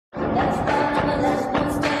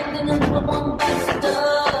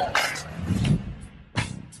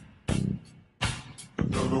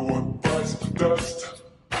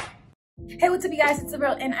Hey, what's up you guys? It's the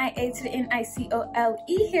real N-I-A to the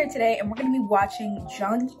N-I-C-O-L-E here today, and we're going to be watching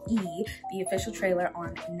Jung-E, the official trailer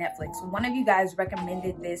on Netflix. So one of you guys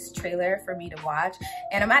recommended this trailer for me to watch,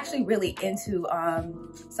 and I'm actually really into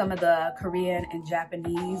some of the Korean and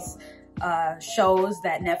Japanese shows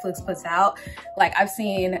that Netflix puts out. Like, I've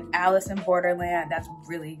seen Alice in Borderland. That's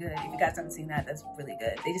really good. If you guys haven't seen that, that's really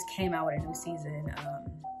good. They just came out with a new season,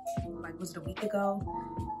 like, was it a week ago?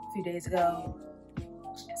 A few days ago?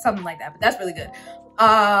 Something like that, but that's really good.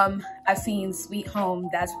 I've seen Sweet Home.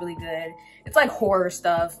 That's really good. It's like horror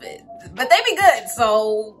stuff, but they be good.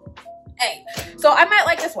 So, hey, so I might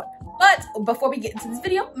like this one. But before we get into this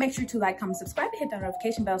video, make sure to like, comment, subscribe, and hit that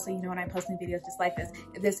notification bell so you know when I post new videos just like this.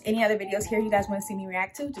 If there's any other videos here you guys want to see me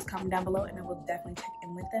react to, just comment down below and I will definitely check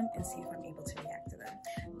in with them and see if I'm able to react to them.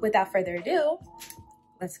 Without further ado,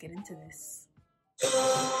 let's get into this.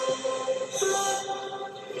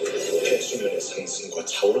 해수면의 상승과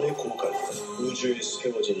차원의 고갈, 우주에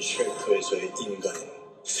세워진 쉘터에서의 인간은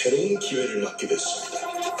새로운 기회를 맞게 됐습니다.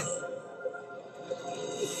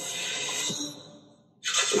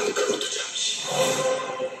 하지만 그것도 잠시.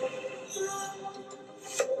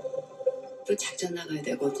 또 작전 나가야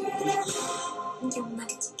되거든. 이제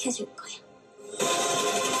엄마를 지켜줄 거야.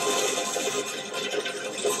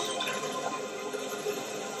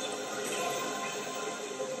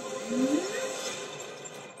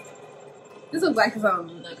 This looks like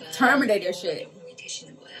some Terminator shit.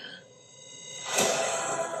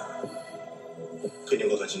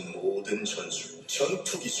 그녀가 가진 모든 전술,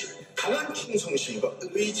 전투 기술, 강한 충성심과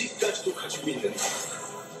의지까지도 가지고 있는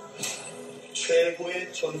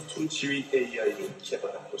최고의 전투 지휘 AI를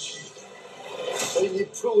개발한 것입니다. 저희 이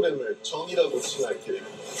프로그램을 정이라고 칭할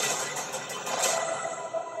계획입니다.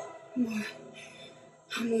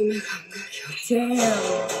 한 몸의 감각이 없지.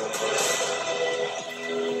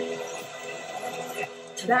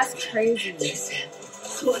 That's crazy.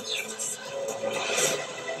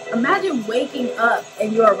 Imagine waking up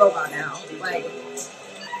and you're a robot now. Like,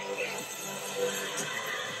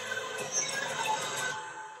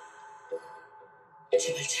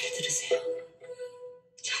 제발 잘 들으세요.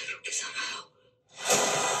 자유롭게 살아요.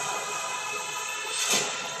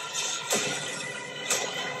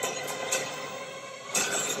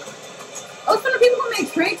 oh, from the people who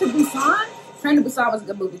make Train to Busan? Train to Busan was a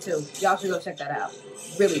good movie too. Y'all should go check that out.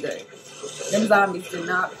 Really good. Them zombies did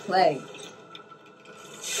not play.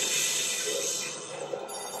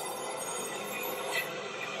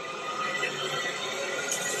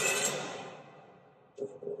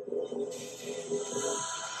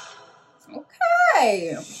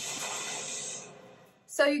 Okay.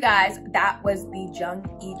 So you guys, that was the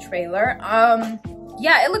Jung-E trailer.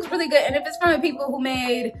 Yeah, it looks really good. And if it's from the people who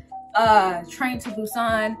made Train to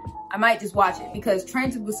Busan, I might just watch it because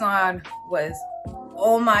Train to Busan was,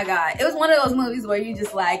 oh my God. It was one of those movies where you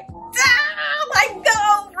just like, ah, like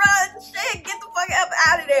go, run, shit, get the fuck up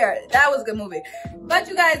out of there. That was a good movie. But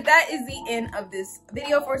you guys, that is the end of this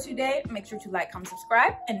video for today. Make sure to like, comment,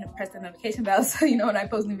 subscribe, and press the notification bell so you know when I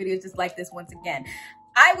post new videos just like this once again.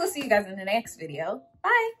 I will see you guys in the next video.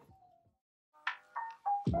 Bye.